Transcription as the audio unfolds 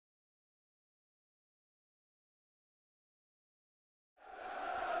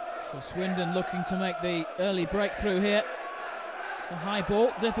So Swindon looking to make the early breakthrough here. It's a high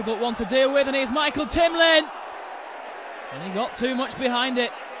ball, difficult one to deal with, and here's Michael Timlin. And he got too much behind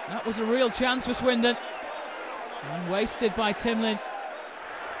it. That was a real chance for Swindon. And wasted by Timlin.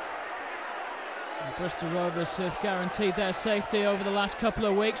 The Bristol Rovers have guaranteed their safety over the last couple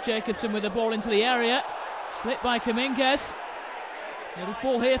of weeks. Jacobson with the ball into the area. Slipped by Kaminges. It'll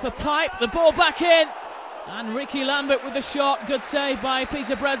fall here for Pipe. The ball back in. And Ricky Lambert with the shot. Good save by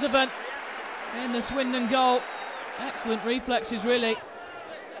Peter Brezovan in the Swindon goal. Excellent reflexes, really.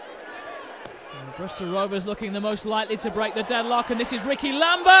 And the Bristol Rovers looking the most likely to break the deadlock. And this is Ricky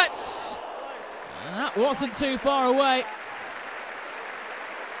Lambert. And that wasn't too far away.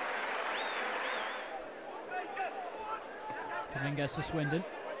 Kaminges for Swindon.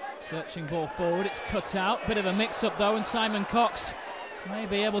 Searching ball forward. It's cut out. Bit of a mix-up, though, and Simon Cox may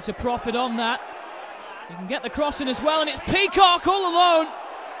be able to profit on that. He can get the cross in as well, and it's Peacock all alone.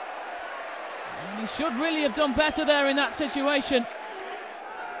 And he should really have done better there in that situation.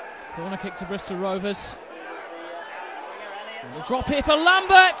 Corner kick to Bristol Rovers. And the drop here for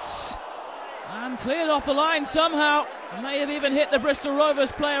Lambert. And cleared off the line somehow. May have even hit the Bristol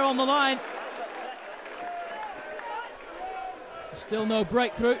Rovers player on the line. Still no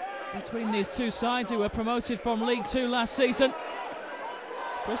breakthrough between these two sides who were promoted from League Two last season.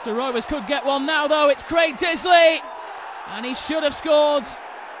 Bristol Rovers could get one now, though. It's Craig Disley, and he should have scored.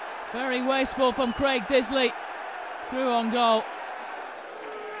 Very wasteful from Craig Disley. Through on goal.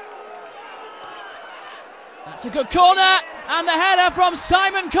 That's a good corner, and the header from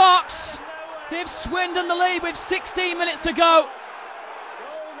Simon Cox gives Swindon the lead with 16 minutes to go.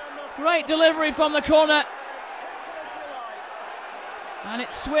 Great delivery from the corner. And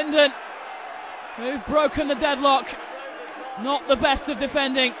it's Swindon who've broken the deadlock. Not the best of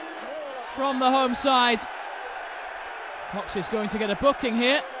defending from the home side. Cox is going to get a booking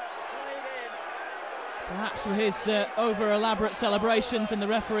here. Perhaps for his over-elaborate celebrations, and the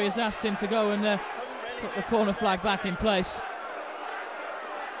referee has asked him to go and put the corner flag back in place.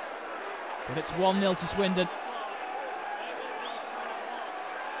 But it's 1-0 to Swindon.